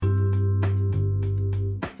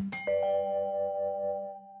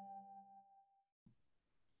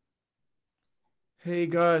Hey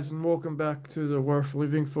guys, and welcome back to the Worth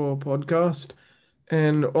Living For podcast.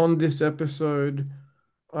 And on this episode,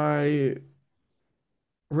 I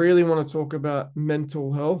really want to talk about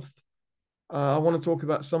mental health. I want to talk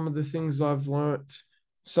about some of the things I've learnt,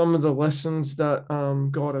 some of the lessons that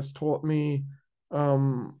God has taught me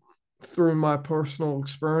um, through my personal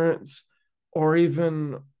experience, or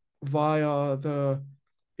even via the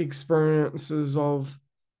experiences of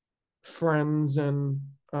friends and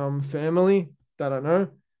family that I know.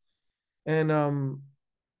 And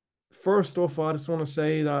first off, I just want to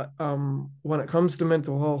say that when it comes to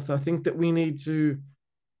mental health, I think that we need to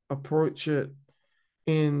approach it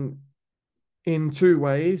in two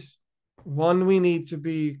ways. One, we need to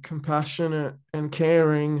be compassionate and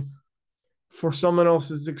caring for someone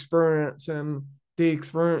else's experience and the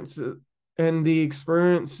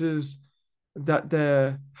experiences that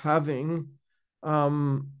they're having,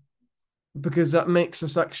 um, because that makes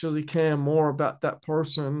us actually care more about that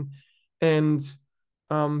person and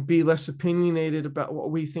be less opinionated about what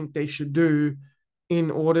we think they should do in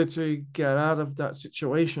order to get out of that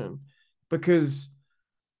situation. Because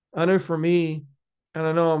I know for me, and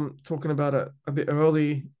I know I'm talking about it a bit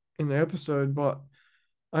early in the episode, but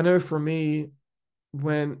I know for me,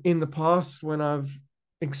 when in the past, when I've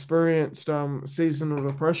experienced seasonal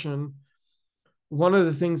depression, one of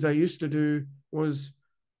the things I used to do was,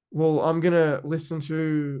 well, I'm gonna listen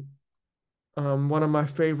to one of my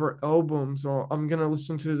favorite albums, or I'm gonna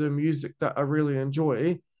listen to the music that I really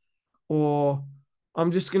enjoy, or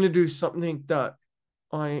I'm just gonna do something that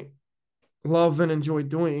I love and enjoy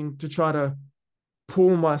doing to try to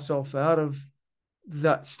pull myself out of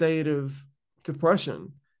that state of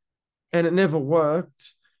depression. And it never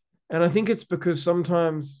worked. And I think it's because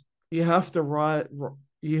sometimes you have to ride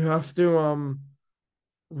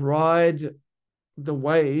the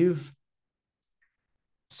wave.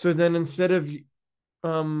 So then instead of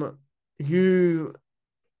um you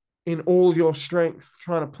in all your strength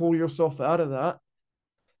trying to pull yourself out of that,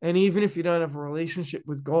 and even if you don't have a relationship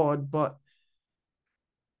with God, but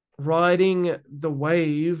riding the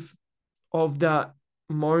wave of that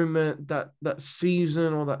moment, that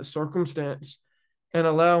season or that circumstance, and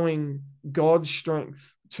allowing God's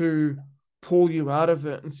strength to pull you out of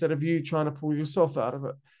it instead of you trying to pull yourself out of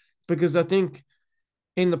it. Because I think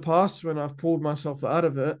in the past when I've pulled myself out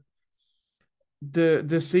of it,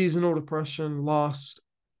 the seasonal depression lasts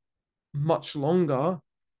much longer,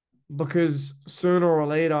 because sooner or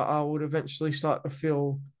later I would eventually start to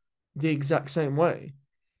feel the exact same way.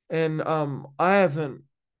 And I haven't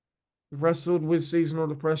wrestled with seasonal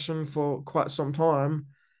depression for quite some time,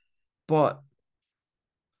 but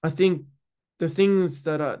I think the thing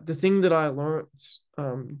that I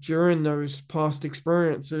learned during those past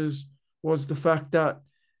experiences was the fact that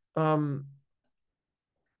um,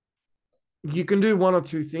 you can do one or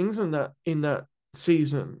two things in that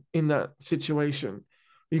season, in that situation.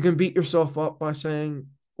 You can beat yourself up by saying,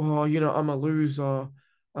 "Oh, I'm a loser.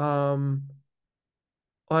 Um,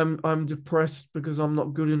 I'm depressed because I'm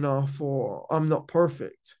not good enough, or I'm not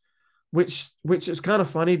perfect." Which is kind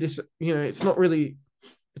of funny to, it's not really,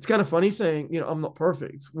 it's kind of funny saying, I'm not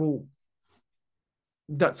perfect. Well,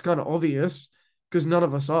 that's kind of obvious because none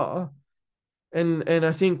of us are. And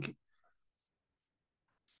I think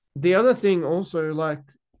the other thing also, like,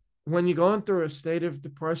 when you're going through a state of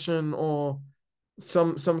depression or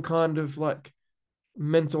some kind of like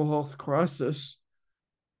mental health crisis,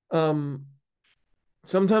 um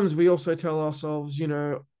sometimes we also tell ourselves,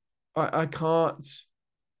 I, I can't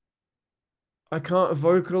I can't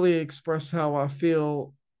vocally express how I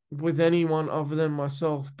feel with anyone other than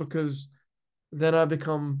myself, because then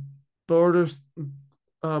burdens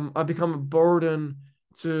I become a burden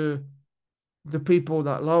to the people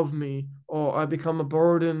that love me, or I become a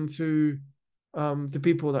burden to the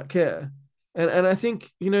people that care. And I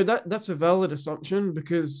think, that that's a valid assumption,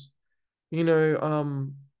 because you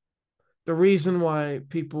know the reason why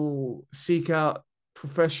people seek out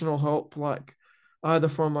professional help, like either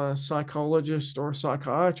from a psychologist or a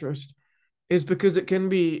psychiatrist, is because it can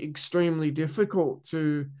be extremely difficult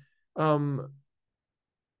to um,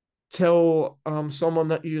 tell someone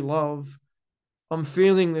that you love, I'm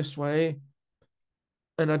feeling this way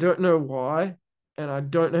and I don't know why, and I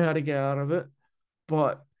don't know how to get out of it.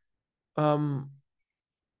 But um,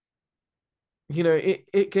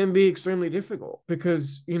 it can be extremely difficult,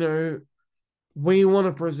 because we want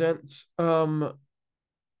to present the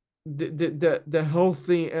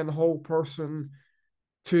healthy and whole person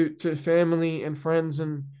to family and friends.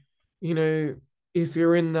 And you know if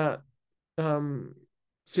you're in that um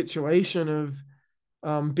situation of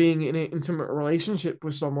being in an intimate relationship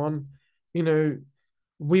with someone, you know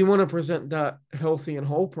we want to present that healthy and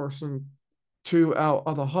whole person to our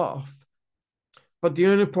other half. But the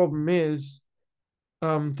only problem is,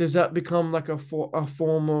 does that become like a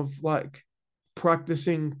form of like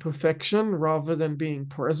practicing perfection rather than being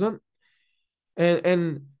present?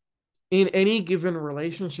 And in any given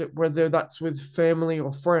relationship, whether that's with family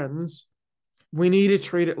or friends, we need to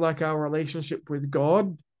treat it like our relationship with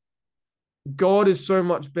God. God is so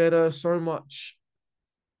much better, so much.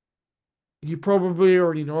 You probably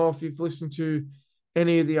already know if you've listened to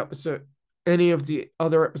any of the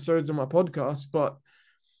other episodes of my podcast, but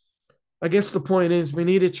I guess the point is we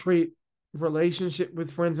need to treat relationship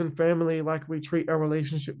with friends and family like we treat our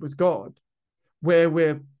relationship with God, where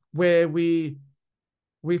we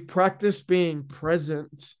practice being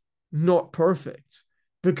present, not perfect.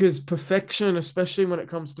 Because perfection, especially when it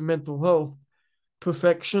comes to mental health,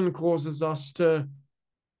 perfection causes us to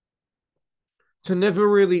never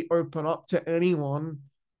really open up to anyone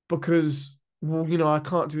because, well, I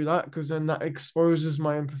can't do that because then that exposes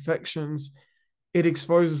my imperfections, it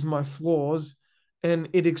exposes my flaws, and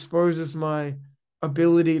it exposes my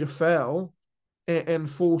ability to fail and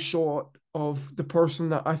fall short of the person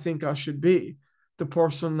that I think I should be, the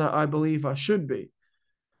person that I believe I should be.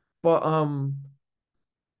 But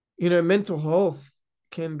mental health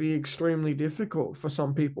can be extremely difficult for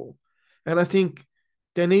some people. And I think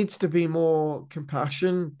there needs to be more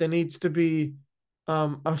compassion. There needs to be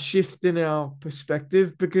a shift in our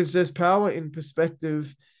perspective because there's power in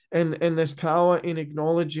perspective and there's power in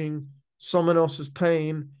acknowledging someone else's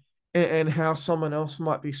pain and how someone else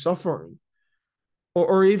might be suffering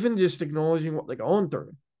or even just acknowledging what they're going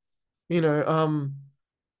through. You know,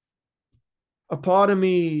 a part of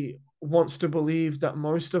me wants to believe that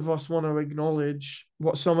most of us want to acknowledge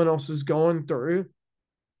what someone else is going through,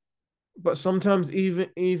 but sometimes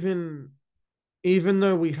even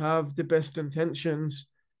though we have the best intentions,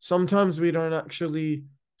 sometimes we don't actually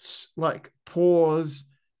like pause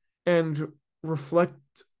and reflect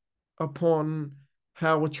upon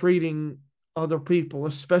how we're treating other people,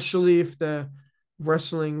 especially if they're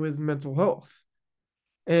wrestling with mental health.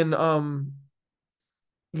 And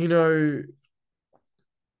you know,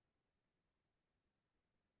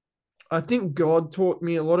 I think God taught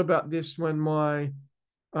me a lot about this when my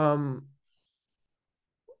um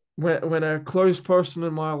when a close person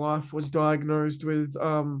in my life was diagnosed with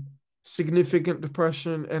significant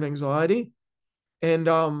depression and anxiety, and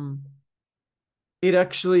it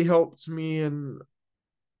actually helped me and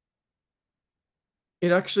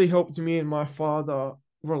it actually helped me and my father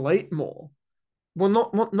relate more.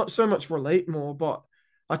 Well, not so much relate more, but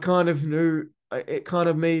I kind of knew it kind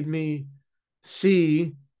of made me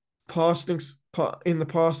see past in the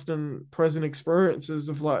past and present experiences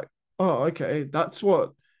of like, oh, okay, that's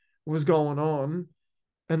what was going on,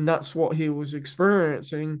 and that's what he was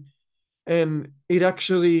experiencing, and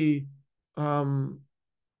um,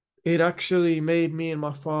 it actually made me and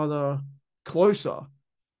my father closer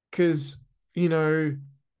because you know,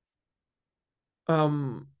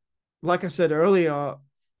 um, like I said earlier,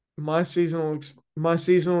 my seasonal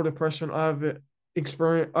depression I haven't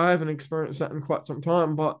experienced that in quite some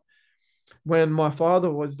time, but when my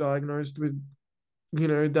father was diagnosed with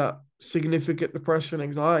that significant depression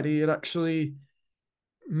anxiety, it actually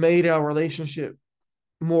made our relationship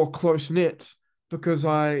more close knit because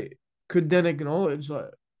I could then acknowledge like,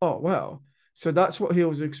 oh wow, so that's what he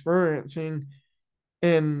was experiencing,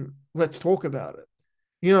 and let's talk about it.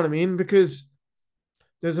 You know what I mean? Because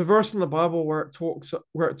there's a verse in the Bible where it talks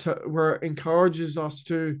where it encourages us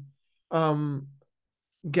to um,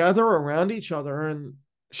 gather around each other and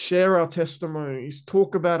share our testimonies,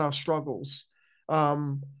 talk about our struggles.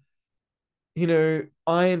 Um,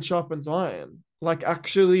 iron sharpens iron. Like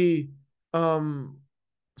actually um,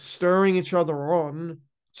 stirring each other on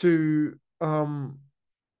to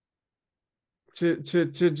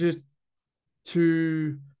just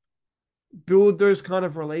to build those kind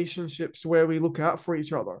of relationships where we look out for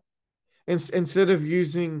each other instead of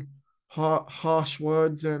using harsh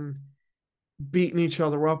words and beating each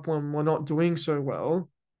other up when we're not doing so well,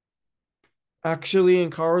 actually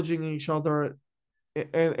encouraging each other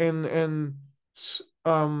and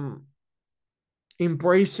um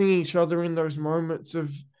embracing each other in those moments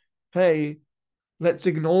of, hey, let's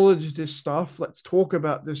acknowledge this stuff, let's talk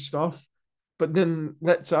about this stuff, but then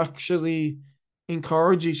let's actually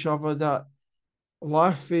encourage each other that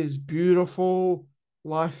life is beautiful,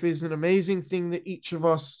 life is an amazing thing that each of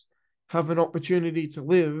us have an opportunity to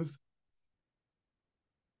live.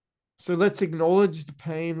 So let's acknowledge the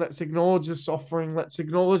pain, let's acknowledge the suffering, let's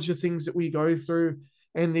acknowledge the things that we go through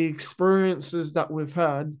and the experiences that we've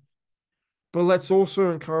had. but let's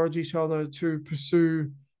also encourage each other to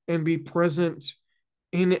pursue and be present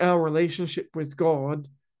in our relationship with God,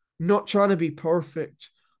 not trying to be perfect,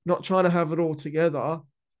 not trying to have it all together,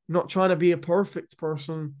 not trying to be a perfect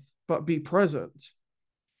person, but be present.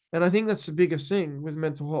 And I think that's the biggest thing with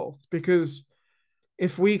mental health, because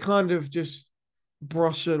if we kind of just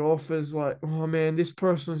brush it off as like, oh man, this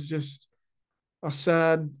person's just a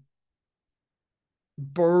sad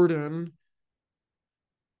burden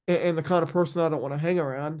and the kind of person I don't want to hang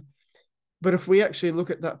around. But if we actually look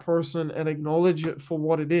at that person and acknowledge it for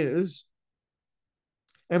what it is,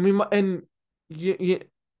 and we might, and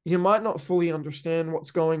you might not fully understand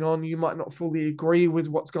what's going on, you might not fully agree with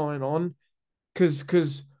what's going on,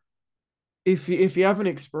 because if you haven't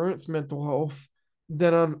experienced mental health,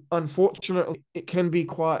 then unfortunately it can be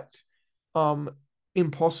quite um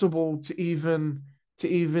impossible to even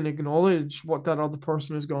acknowledge what that other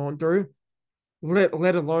person is going through,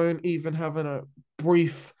 let alone even having a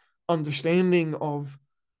brief understanding of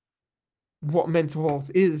what mental health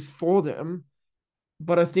is for them.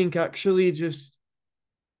 But I think actually just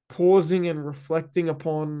pausing and reflecting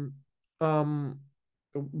upon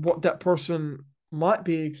what that person might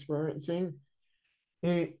be experiencing,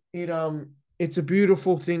 it's a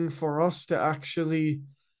beautiful thing for us to actually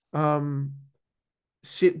um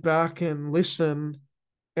sit back and listen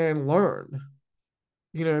and learn,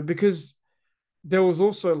 because there was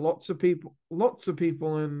also lots of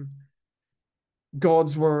people in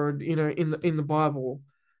God's word, in the Bible,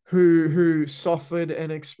 who suffered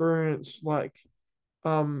and experienced like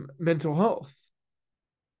mental health.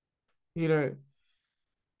 You know,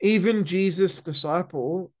 even Jesus'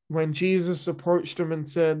 disciple, when Jesus approached him and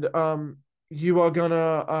said, "You are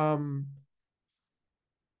gonna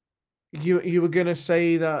you were gonna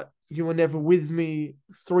say that you were never with me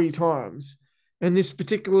 3 times," and this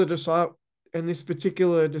particular disciple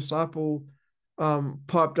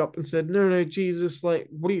piped up and said, "No, no, Jesus, like,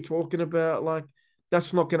 what are you talking about? Like,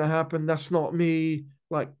 that's not gonna happen. That's not me.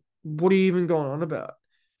 Like, what are you even going on about?"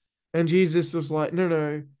 And Jesus was like, "No,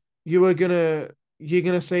 no, you're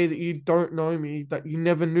gonna say that you don't know me, that you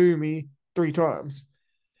never knew me 3 times."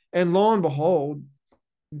 And lo and behold,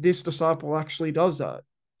 this disciple actually does that.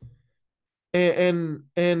 And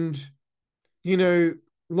you know,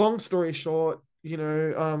 long story short,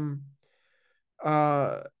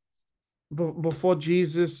 uh, before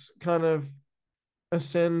Jesus kind of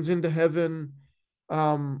ascends into heaven,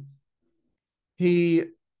 um, he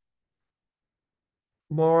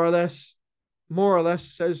more or less,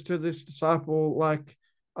 says to this disciple, like,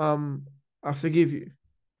 um, "I forgive you."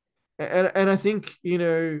 And I think,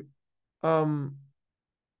 um,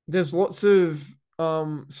 there's lots of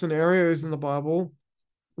scenarios in the Bible,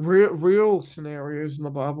 real scenarios in the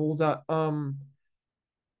Bible that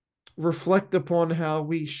reflect upon how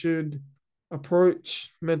we should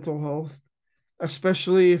approach mental health,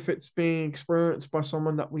 especially if it's being experienced by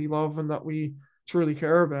someone that we love and that we truly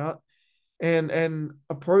care about, and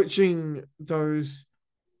approaching those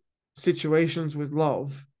situations with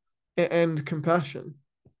love and compassion.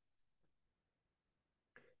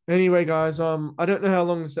 Anyway, guys, I don't know how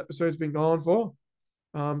long this episode's been going for,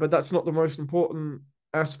 but that's not the most important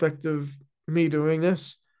aspect of me doing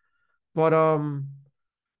this. But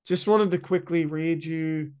just wanted to quickly read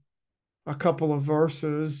you a couple of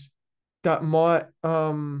verses that might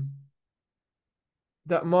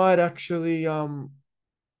actually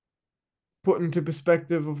put into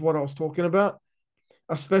perspective of what I was talking about,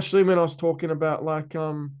 especially when I was talking about like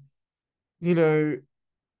you know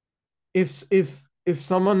if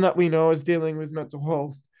someone that we know is dealing with mental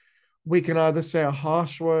health, we can either say a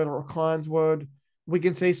harsh word or a kind word. We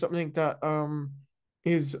can say something that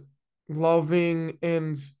is loving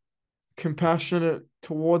and compassionate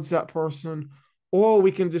towards that person, or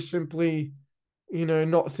we can just simply,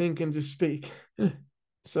 not think and just speak.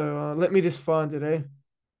 So let me just find it, eh?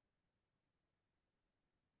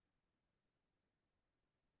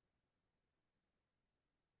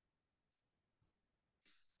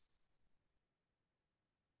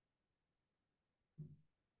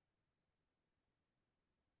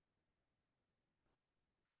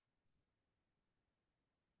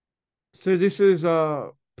 So this is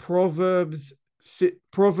Proverbs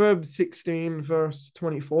 16 verse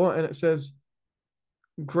 24, and it says,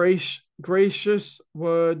 Gracious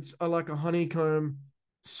words are like a honeycomb,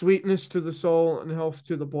 sweetness to the soul and health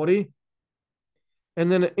to the body."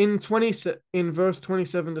 And then in verse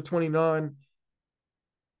 27 to 29,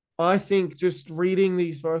 I think just reading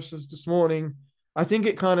these verses this morning, I think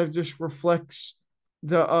it kind of just reflects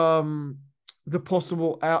the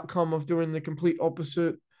possible outcome of doing the complete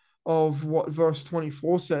opposite of what verse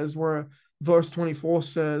 24 says, where verse 24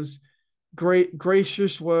 says, Great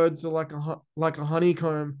gracious words are like a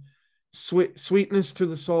honeycomb, sweetness to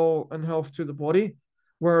the soul and health to the body.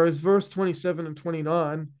 Whereas verse 27 and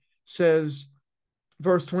 29 says,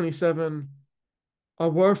 verse 27, a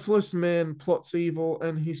worthless man plots evil,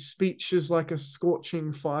 and his speech is like a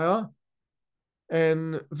scorching fire.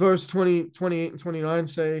 And verse 20, 28 and 29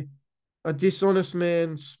 say, a dishonest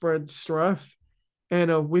man spreads strife,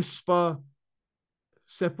 and a whisper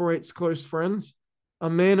separates close friends. A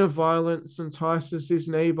man of violence entices his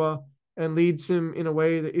neighbor and leads him in a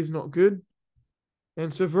way that is not good.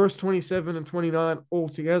 And so, verse 27 and 29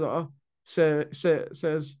 altogether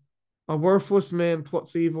says, a worthless man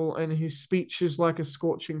plots evil, and his speech is like a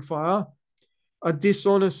scorching fire. A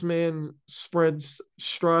dishonest man spreads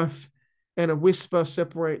strife, and a whisper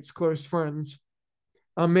separates close friends.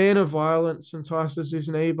 A man of violence entices his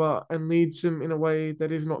neighbor and leads him in a way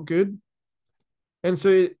that is not good. And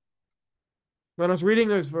so, when I was reading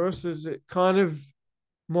those verses, it kind of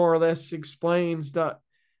more or less explains that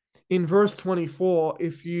in verse 24,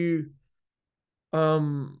 if you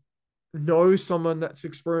um, know someone that's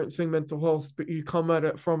experiencing mental health, but you come at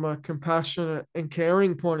it from a compassionate and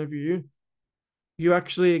caring point of view, you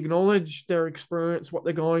actually acknowledge their experience, what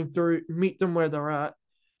they're going through, meet them where they're at,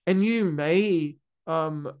 and you may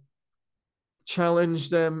um, challenge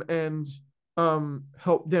them and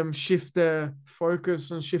help them shift their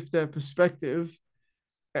focus and shift their perspective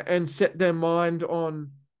and set their mind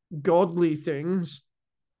on godly things.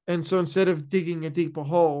 And so instead of digging a deeper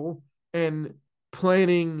hole and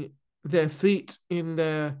planting their feet in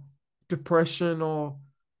their depression or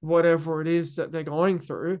whatever it is that they're going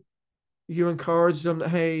through, you encourage them that,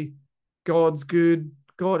 hey, God's good.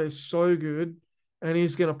 God is so good, and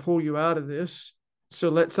He's going to pull you out of this. So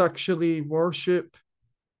let's actually worship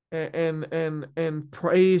and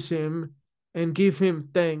praise Him and give Him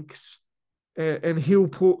thanks, and He'll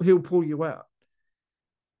pull you out.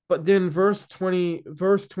 But then verse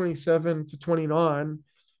 27 to 29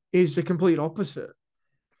 is the complete opposite.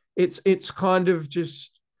 It's kind of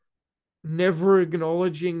just never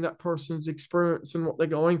acknowledging that person's experience and what they're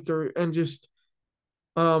going through, and just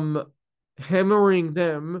um hammering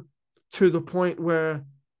them to the point where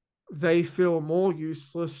they feel more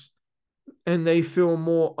useless and they feel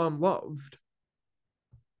more unloved.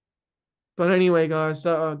 But anyway, guys,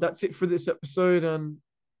 that's it for this episode, and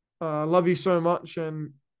love you so much.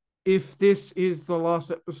 And if this is the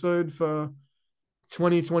last episode for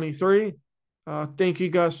 2023, thank you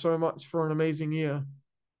guys so much for an amazing year.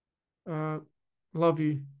 Uh, love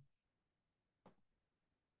you.